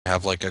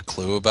Have like a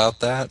clue about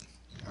that?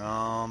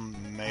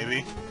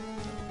 Maybe.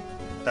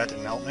 That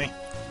didn't help me.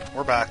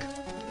 We're back.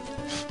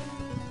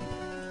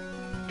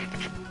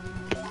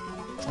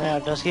 Yeah,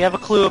 does he have a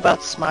clue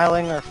about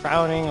smiling or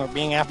frowning or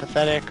being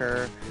apathetic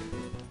or...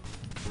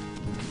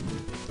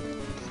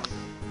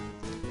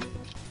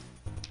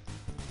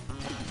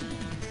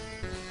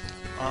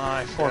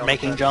 I or failed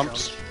making that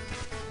jumps?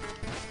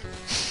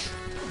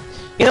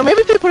 You know,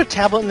 maybe if they put a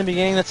tablet in the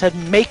beginning that said,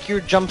 make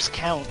your jumps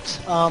count,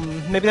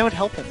 maybe that would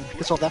help him. He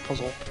could solve that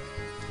puzzle.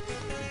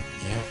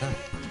 Yeah.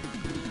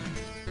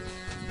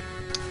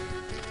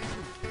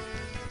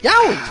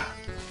 Yowie!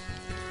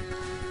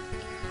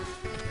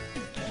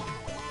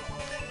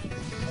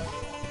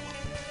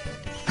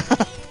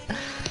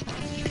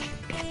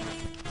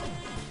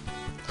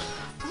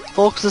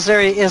 Folks, this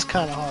area is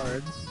kind of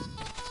hard.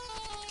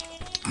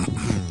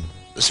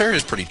 This area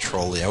is pretty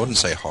trolly. I wouldn't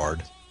say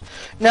hard.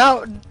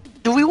 Now,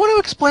 do we want to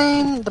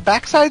explain the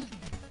backside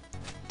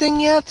thing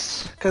yet?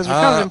 Because we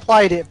kind of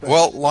implied it, but...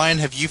 Well, Lion,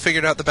 have you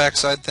figured out the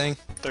backside thing?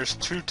 There's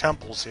two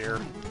temples here.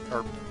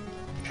 Or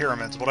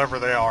pyramids, whatever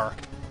they are.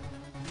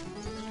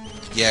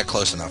 Yeah,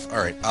 close enough.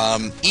 Alright,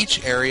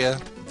 each area,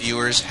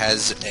 viewers,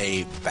 has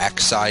a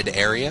backside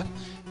area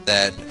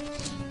that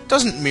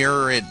doesn't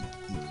mirror it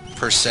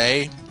per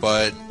se,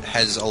 but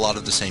has a lot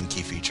of the same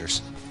key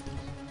features.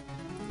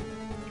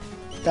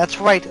 That's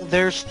right,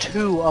 there's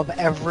two of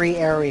every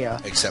area.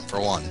 Except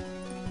for one.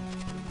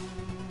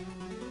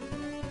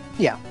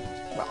 Yeah,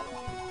 well.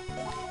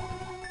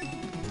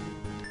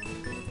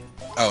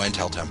 Oh,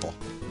 Intel Temple.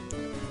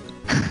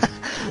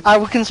 I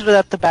would consider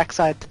that the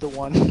backside to the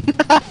one.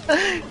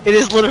 It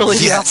is literally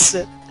the Yes.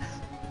 opposite.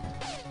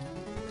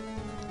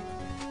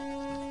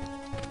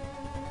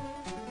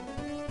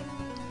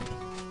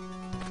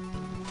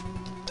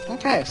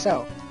 Okay,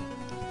 so...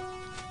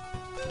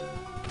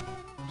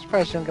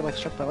 surprised you don't get like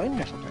struck by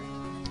lightning or something.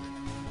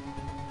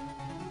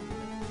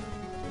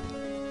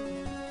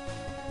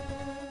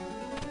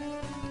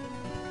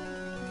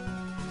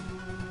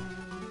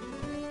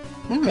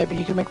 Maybe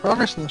you can make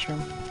progress in this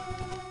room.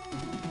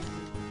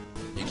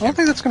 You I don't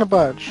think that's gonna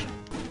budge.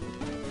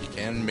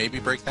 can maybe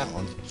break that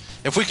one.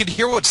 If we could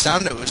hear what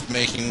sound it was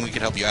making, we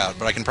could help you out,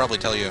 but I can probably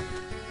tell you...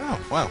 Oh,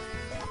 wow.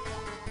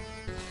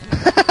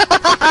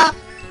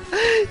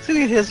 So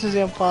he hisses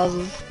and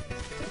pauses.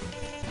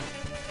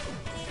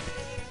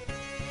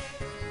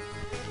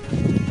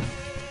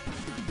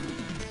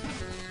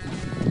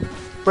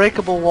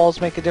 Breakable walls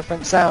make a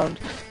different sound.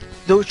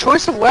 The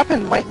choice of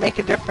weapon might make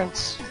a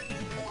difference.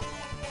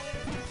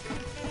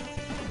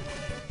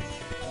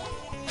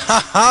 Ha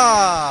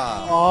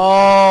ha!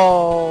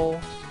 Oh.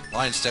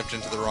 Lion stepped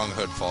into the wrong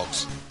hood,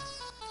 folks.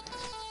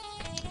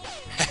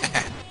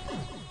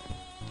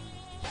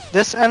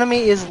 This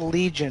enemy is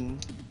Legion.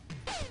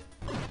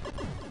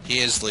 He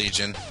is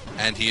Legion,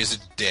 and he is a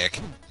dick.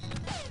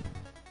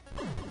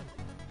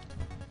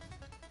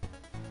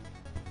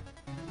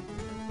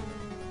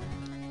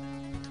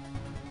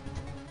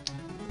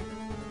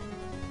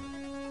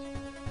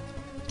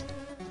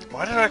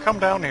 Why did I come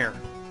down here?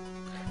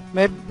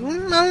 Maybe, I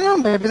don't know,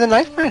 maybe the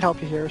knife might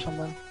help you here or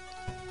something.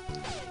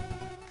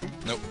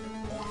 Nope.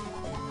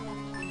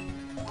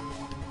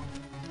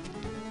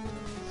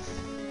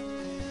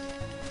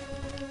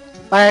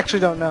 I actually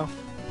don't know.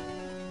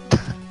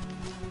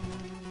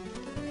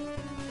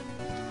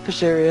 For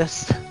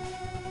serious.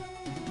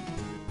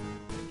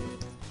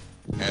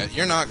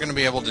 You're not going to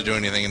be able to do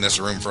anything in this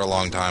room for a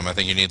long time. I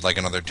think you need like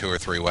another 2 or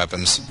 3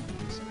 weapons.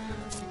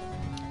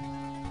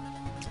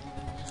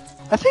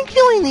 I think he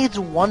only needs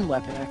one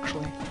weapon,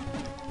 actually.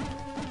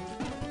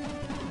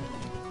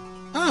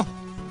 Oh.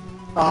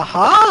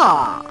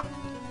 Aha!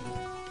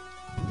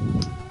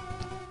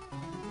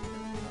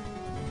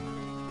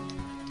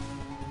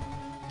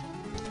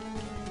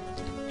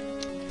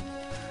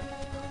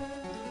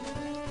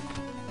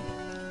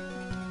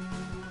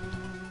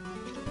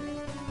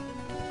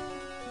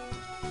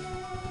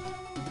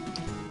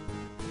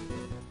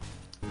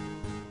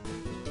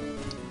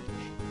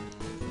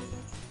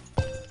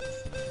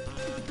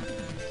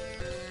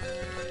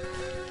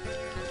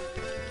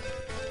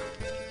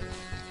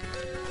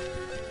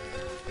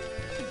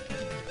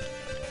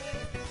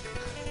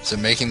 Is it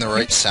making the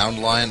right sound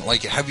line?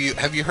 Like, have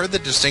you heard the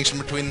distinction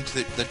between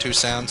the two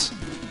sounds?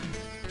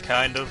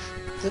 Kind of.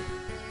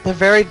 They're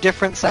very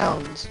different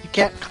sounds. You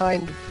can't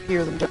kind of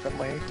hear them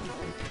differently.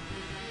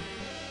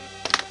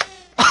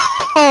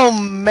 Oh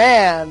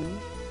man!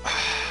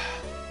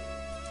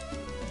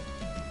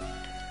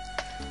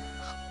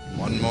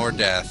 One more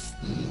death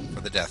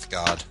for the Death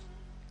God.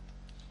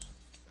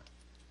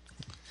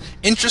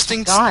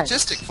 Interesting God.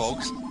 statistic,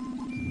 folks.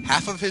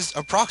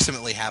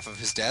 Approximately half of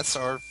his deaths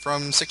are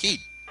from Sakit.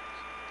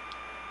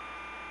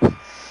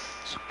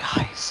 So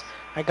guys,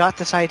 I got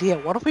this idea.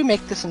 What if we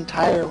make this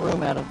entire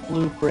room out of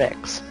blue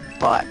bricks?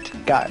 But,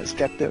 guys,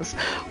 get this.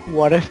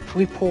 What if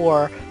we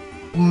pour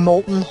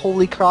molten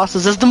holy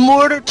crosses as the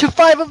mortar to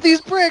 5 of these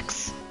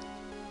bricks?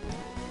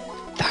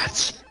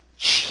 That's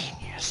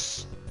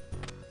genius.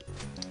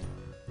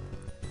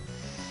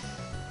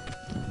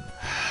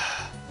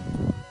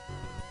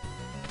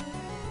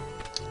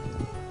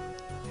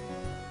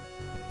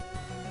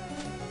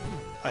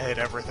 I hate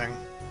everything.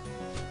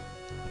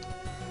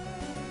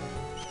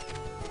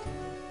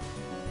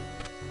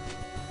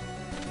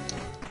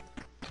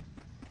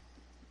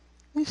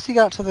 At least he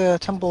got to the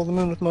Temple of the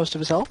Moon with most of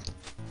his health.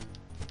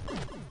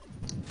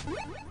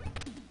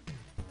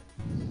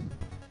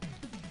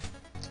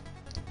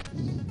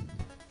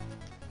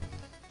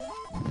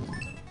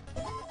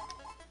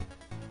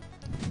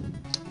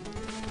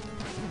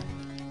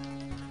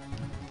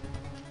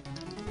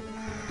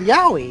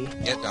 Yowie!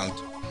 Get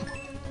dunked.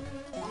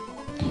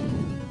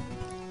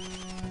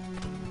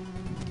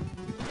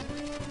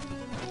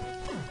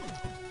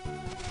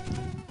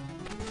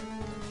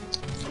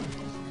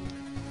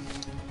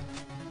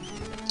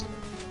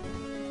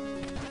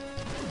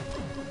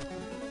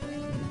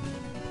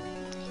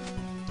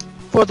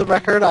 For the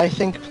record, I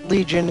think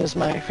Legion is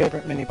my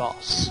favorite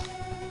mini-boss.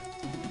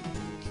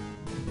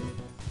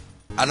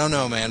 I don't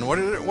know, man. What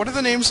are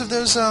the names of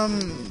those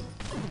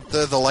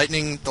the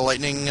lightning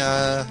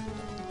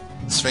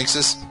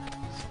sphinxes?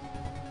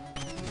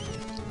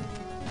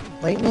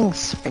 Lightning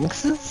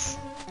Sphinxes?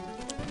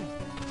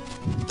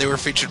 They were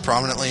featured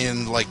prominently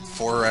in like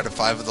 4 out of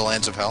 5 of the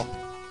Lands of Hell.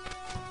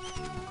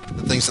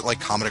 The things that like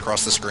comet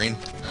across the screen.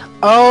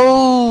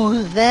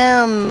 Oh,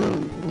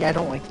 them! Yeah, I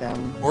don't like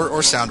them. Or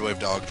Soundwave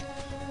Dog.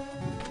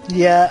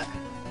 Yeah.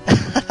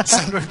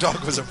 Soundwave Dog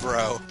was a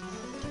bro.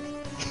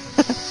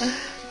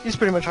 He's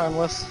pretty much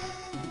harmless.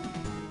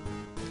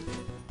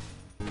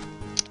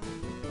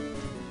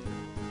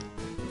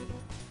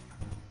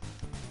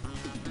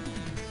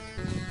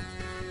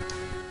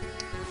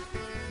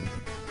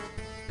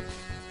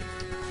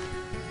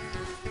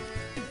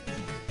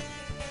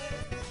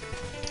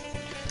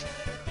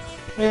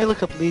 Let me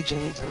look up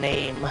Legion's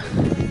name.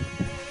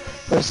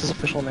 What's his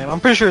official name? I'm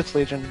pretty sure it's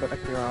Legion, but I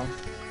could be wrong.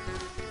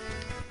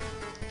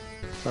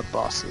 The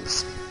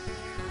bosses.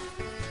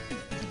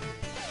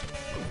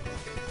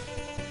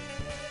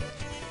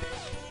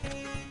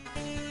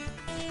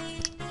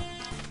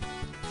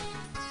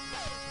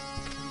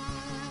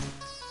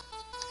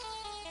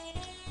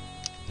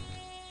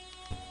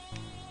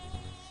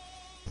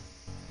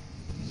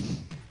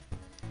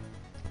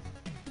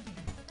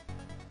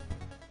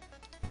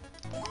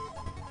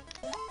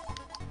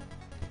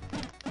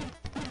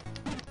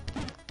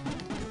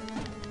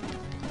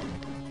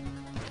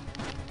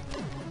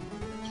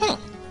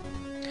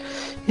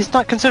 He's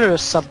not considered a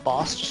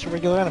sub-boss, just a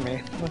regular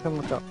enemy. Look him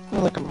up.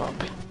 Look him up.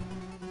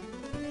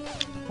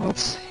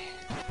 Let's see.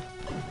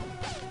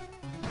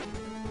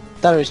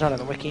 That he's not in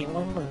the wiki.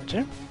 1 or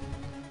 2.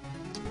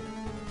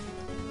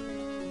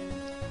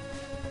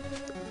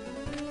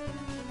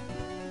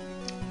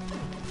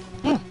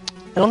 I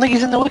don't think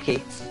he's in the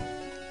wiki.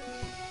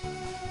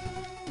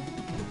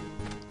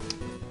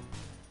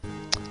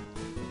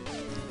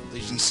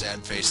 Legion's sad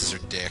faces are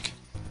dick.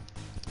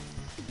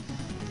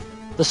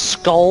 The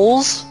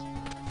skulls?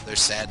 They're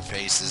sad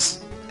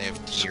faces. They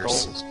have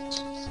tears.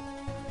 Skulls.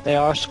 They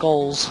are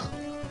skulls.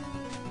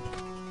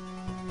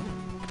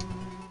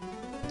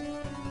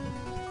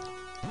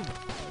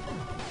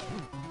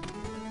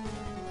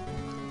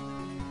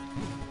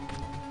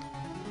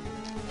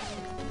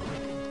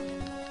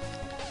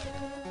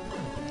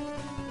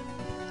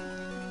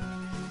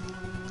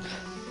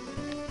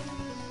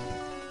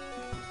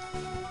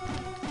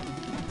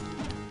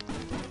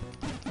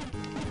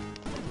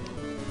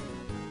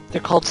 They're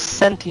called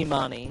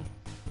Sentimani,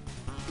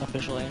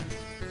 officially.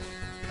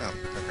 Oh,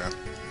 okay.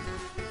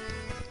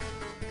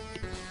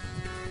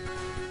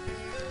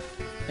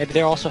 Maybe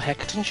they're also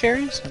Hecaton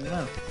cherries? I don't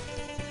know.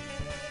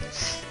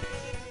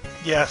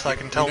 Yes, I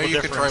can tell You know the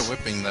you could difference. try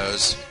whipping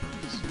those.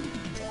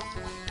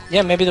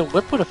 Yeah, maybe the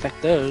whip would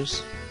affect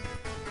those.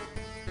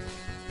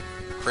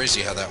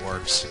 Crazy how that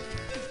works.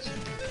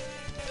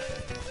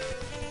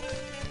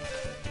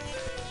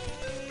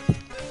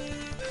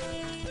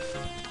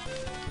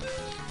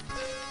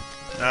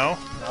 No,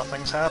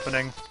 nothing's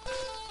happening.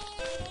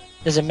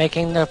 Is it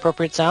making the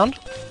appropriate sound?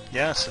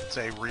 Yes, it's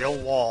a real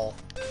wall.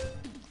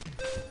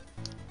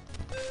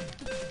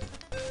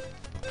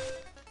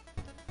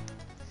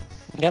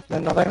 Yep,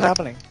 then nothing's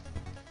happening.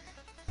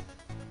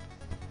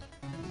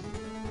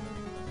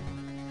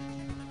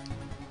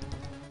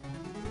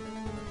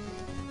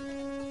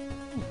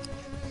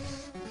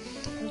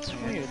 That's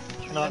weird.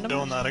 Not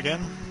doing that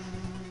again.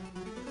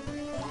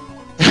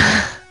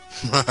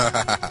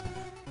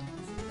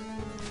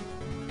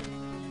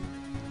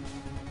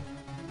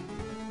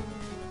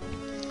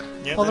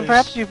 Yeah, Well, then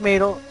perhaps you've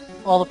made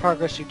all the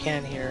progress you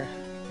can here.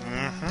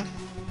 Mm-hmm.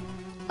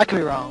 I could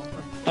be wrong.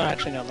 I don't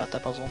actually know about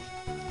that puzzle.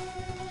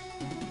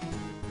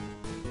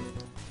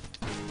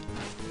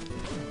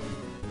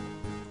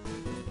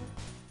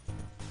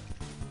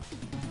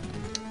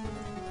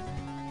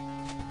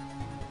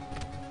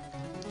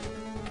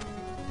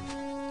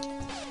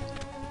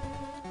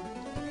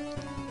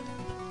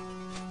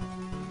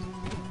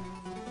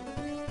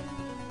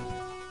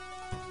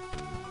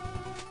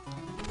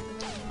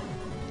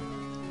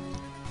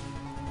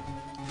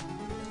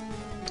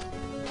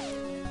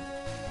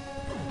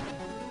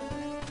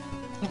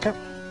 Okay.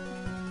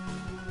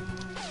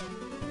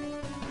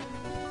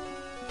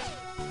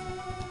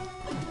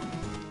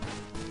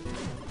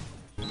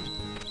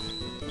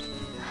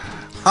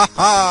 Ha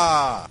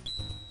ha!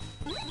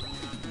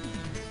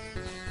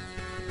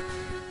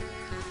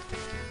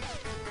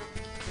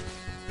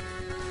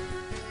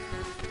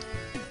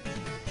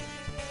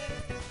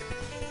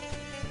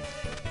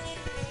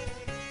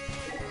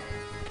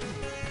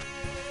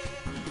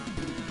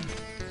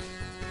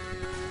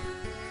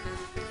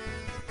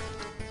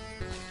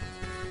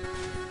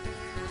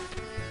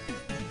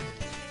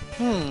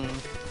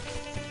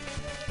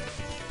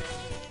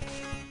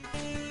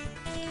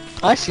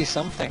 I see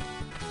something.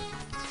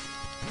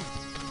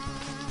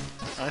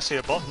 I see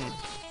a button.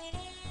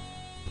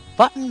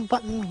 Button,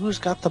 button, who's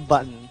got the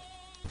button?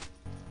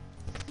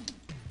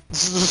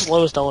 This is the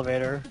slowest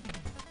elevator.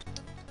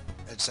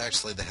 It's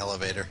actually the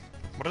elevator.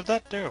 What did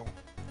that do?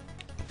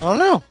 I don't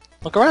know.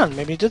 Look around,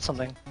 maybe it did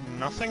something.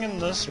 Nothing in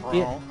this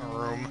Yeah.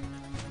 room.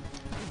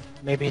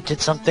 Maybe it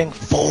did something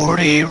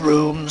 40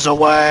 rooms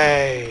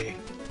away!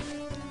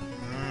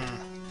 Hmm.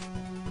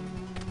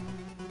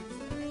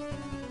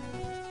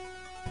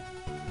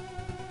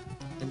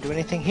 Didn't do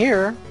anything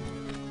here.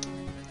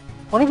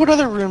 Wonder what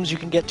other rooms you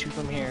can get to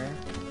from here.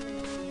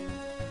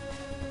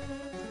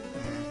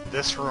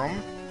 This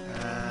room.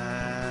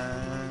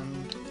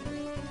 And...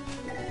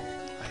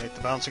 I hate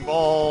the bouncing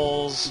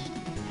balls.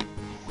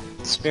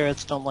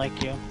 Spirits don't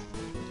like you.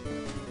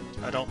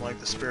 I don't like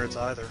the spirits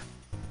either.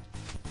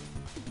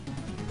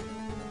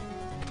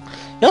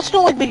 You also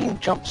don't like making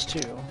jumps, too.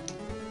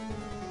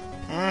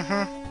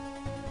 Mm-hmm.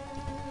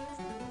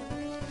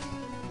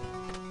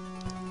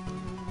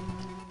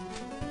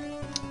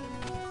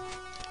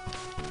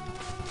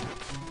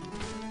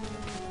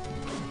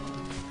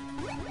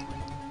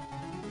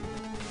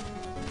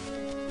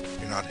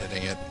 You're not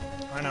hitting it.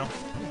 I know.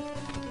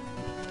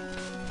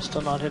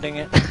 Still not hitting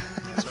it.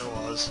 Yes, I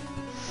was.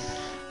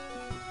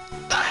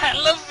 The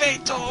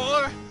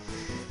elevator!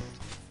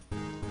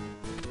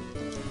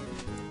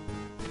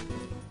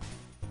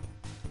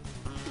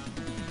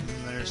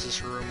 And there's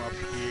this room up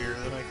here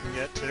that I can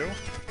get to.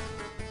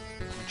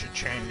 Which should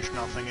change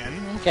nothing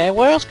in. Okay,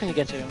 where else can you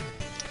get to?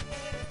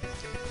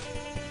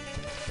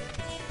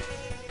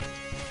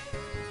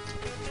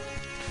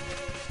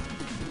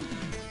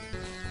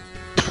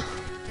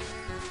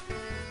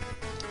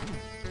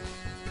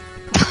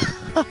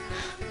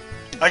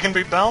 I can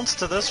be bounced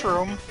to this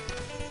room.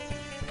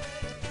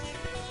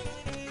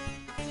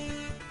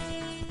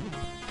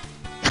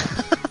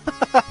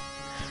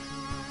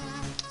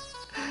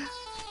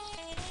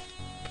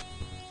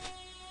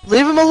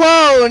 Leave him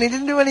alone! He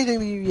didn't do anything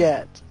to you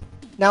yet.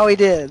 Now he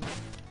did.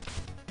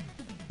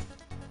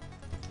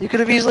 You could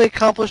have easily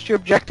accomplished your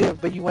objective,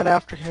 but you went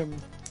after him.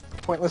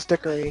 Pointless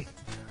dickery.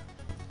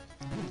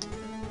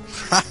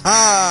 Ha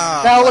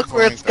ha! Now look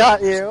where it's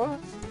got you.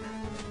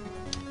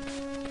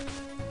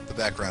 The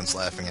background's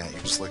laughing at you.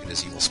 Just look at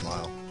his evil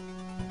smile.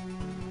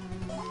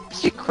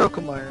 See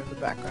Crocomire in the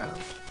background.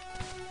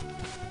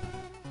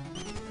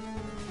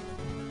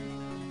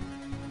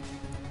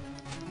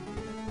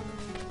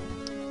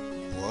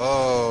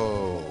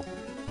 Whoa!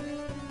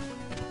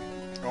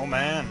 Oh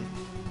man.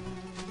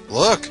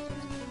 Look!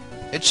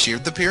 It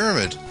sheared the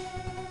pyramid.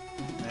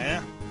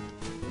 Yeah.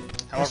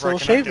 Nice However, I little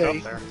cannot shave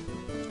get there. up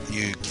there.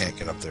 You can't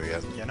get up there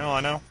yet. You know,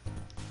 I know.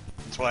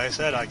 That's why I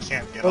said I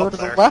can't get Go up to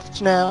there. the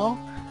left now.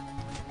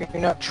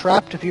 You're not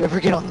trapped if you ever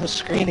get on the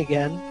screen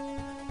again.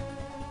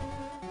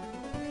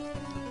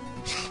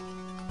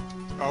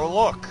 Oh,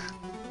 look!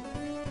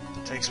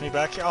 Takes me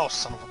back. Oh,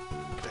 son of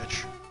a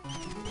bitch.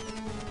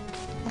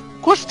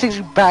 Of course it takes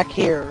you back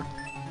here.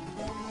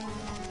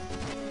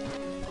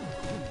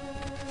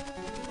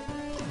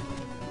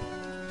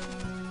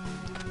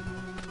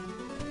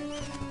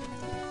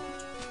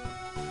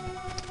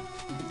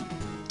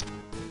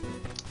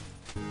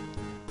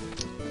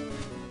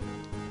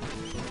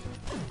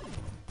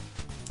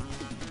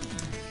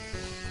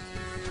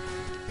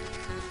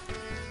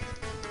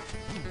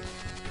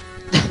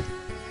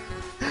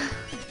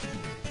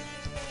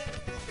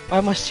 Why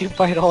must you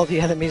fight all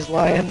the enemies,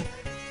 Lion?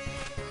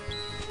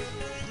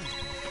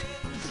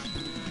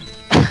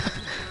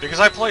 Because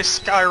I play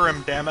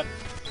Skyrim, damn it.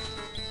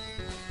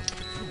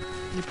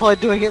 You're probably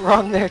doing it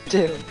wrong there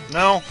too.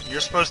 No,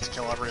 you're supposed to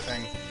kill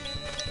everything.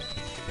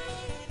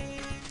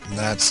 And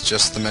that's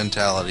just the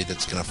mentality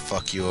that's gonna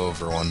fuck you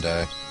over one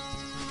day.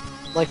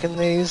 Like in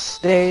these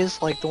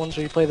days, like the ones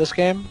where you play this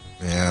game.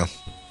 Yeah.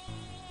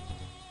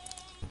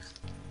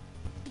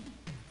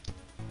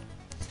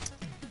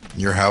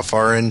 You're how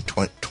far in?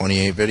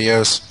 28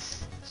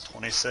 videos?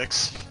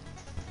 26.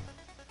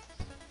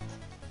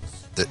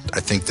 I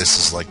think this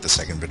is like the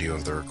second video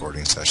of the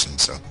recording session,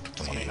 so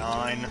 28.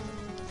 29.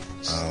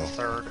 This is Oh. the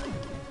third.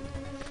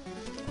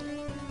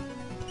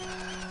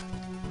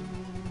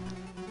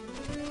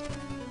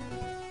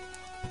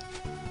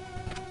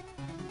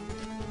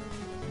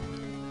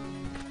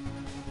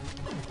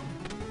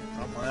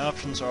 Well, my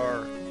options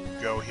are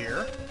go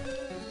here.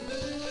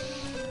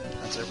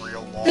 That's a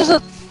real long... There's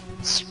a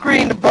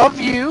screen above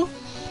you.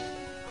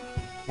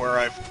 where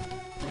I've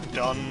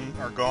done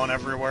or gone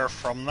everywhere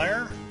from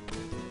there.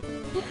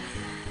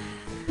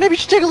 Maybe you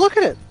should take a look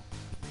at it.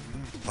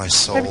 My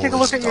soul Maybe take a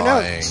look is at your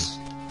dying. notes.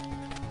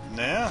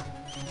 Yeah.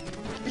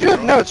 You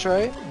have notes,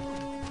 right?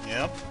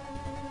 Yep.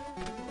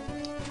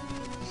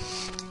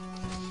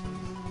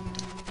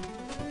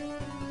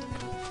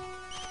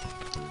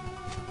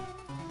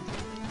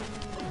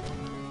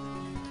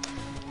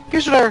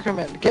 Here's what I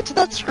recommend. Get to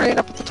that screen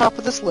up at the top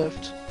of this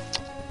lift.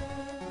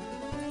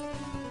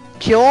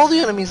 Kill all the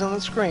enemies on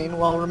the screen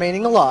while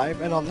remaining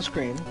alive and on the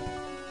screen.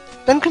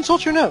 Then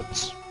consult your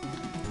notes.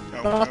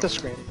 Oh, Not no. this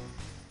screen.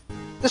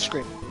 This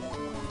screen.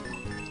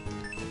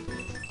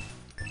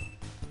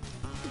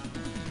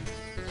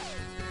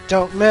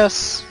 Don't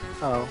miss.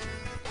 Oh,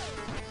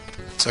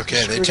 It's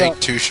okay, they Screwed take up.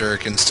 2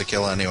 shurikens to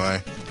kill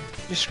anyway.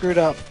 you screwed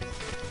up.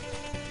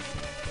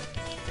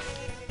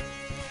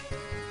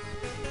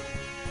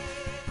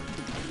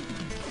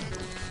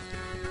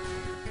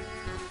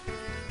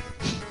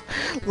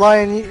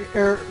 Lion,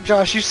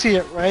 Josh, you see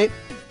it, right?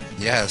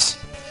 Yes.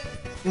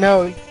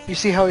 No, you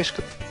see how he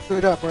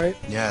screwed up, right?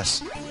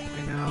 Yes.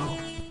 I know.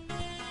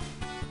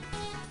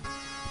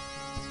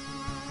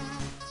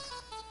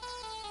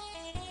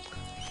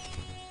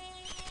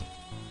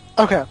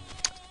 Okay.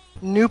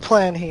 New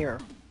plan here.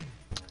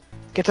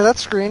 Get to that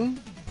screen.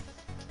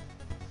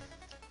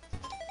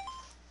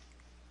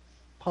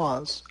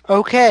 Pause.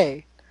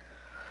 Okay.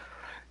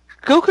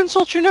 Go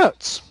consult your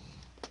notes.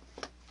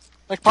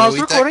 Like Go pause eat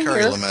that recording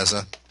curry, here.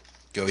 Lameza.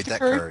 Go eat that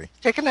curry.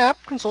 Take a nap.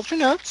 Consult your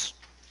notes.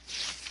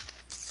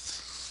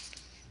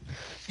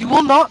 You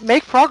will not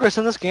make progress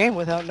in this game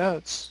without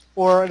notes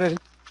or an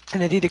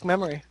eidetic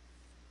memory.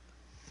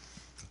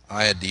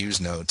 I had to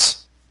use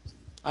notes.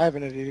 I have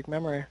an eidetic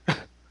memory.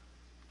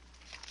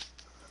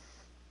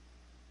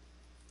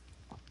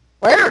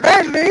 Where did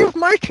I leave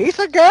my teeth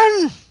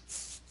again?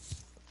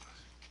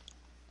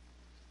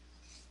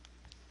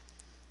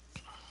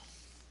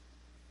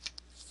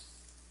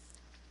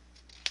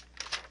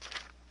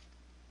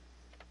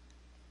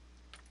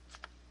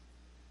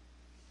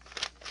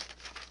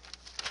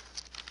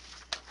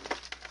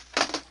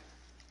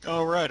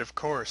 Oh, right, of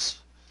course.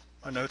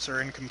 My notes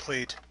are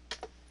incomplete.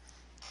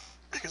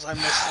 Because I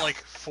missed, like,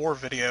 4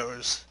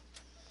 videos.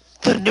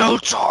 The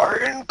notes are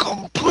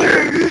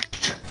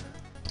incomplete.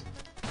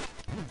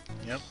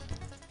 Yep.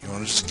 You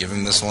want to just give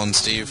him this one,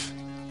 Steve?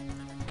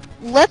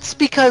 Let's,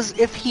 because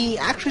if he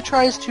actually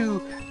tries to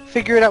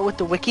figure it out with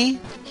the wiki,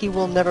 he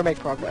will never make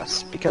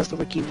progress, because the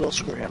wiki will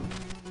screw him.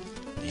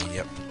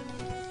 Yep.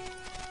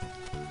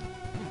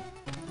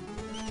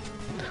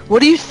 What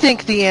do you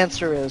think the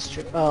answer is,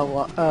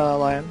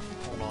 Lion?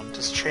 Hold on,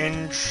 just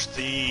change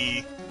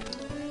the...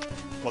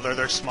 whether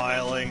they're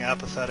smiling,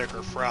 apathetic,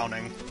 or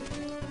frowning.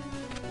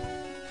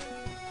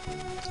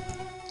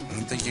 I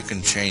don't think you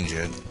can change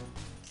it.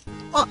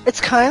 Well, it's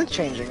kind of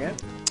changing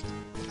it.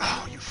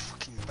 Oh, you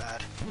fucking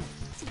bad.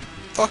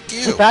 Fuck The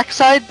you!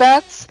 backside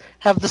bats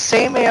have the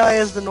same AI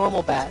as the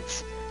normal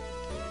bats,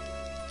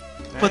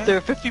 but Eh?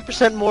 they're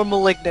 50% more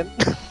malignant.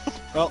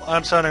 Well,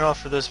 I'm signing off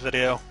for this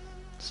video.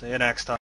 See you next time.